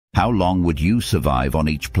How long would you survive on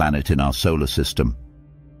each planet in our solar system?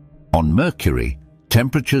 On Mercury,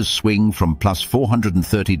 temperatures swing from plus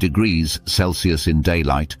 430 degrees Celsius in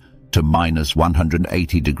daylight to minus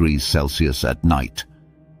 180 degrees Celsius at night.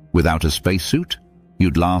 Without a spacesuit,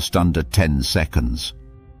 you'd last under 10 seconds.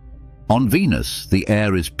 On Venus, the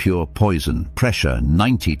air is pure poison, pressure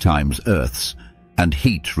 90 times Earth's, and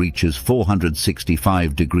heat reaches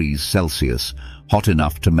 465 degrees Celsius, hot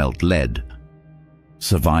enough to melt lead.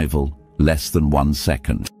 Survival, less than 1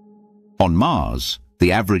 second. On Mars,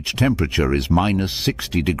 the average temperature is minus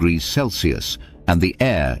 60 degrees Celsius, and the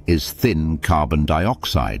air is thin carbon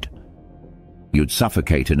dioxide. You'd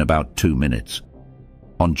suffocate in about 2 minutes.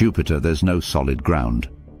 On Jupiter, there's no solid ground.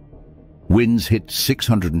 Winds hit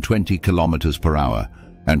 620 kilometers per hour,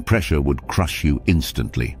 and pressure would crush you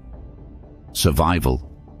instantly.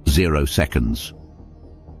 Survival, 0 seconds.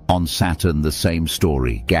 On Saturn, the same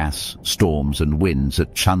story, gas, storms and winds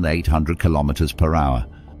at 800 kilometers per hour.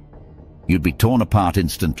 You'd be torn apart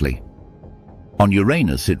instantly. On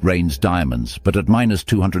Uranus, it rains diamonds, but at minus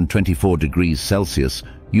 224 degrees Celsius,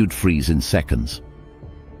 you'd freeze in seconds.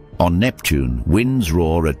 On Neptune, winds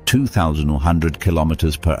roar at 2,100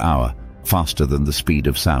 kilometers per hour, faster than the speed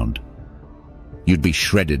of sound. You'd be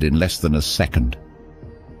shredded in less than a second.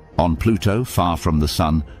 On Pluto, far from the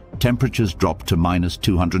Sun, temperatures drop to minus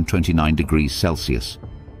 229 degrees Celsius.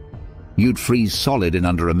 You'd freeze solid in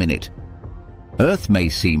under a minute. Earth may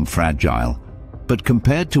seem fragile, but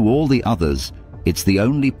compared to all the others, it's the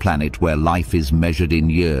only planet where life is measured in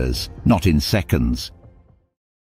years, not in seconds.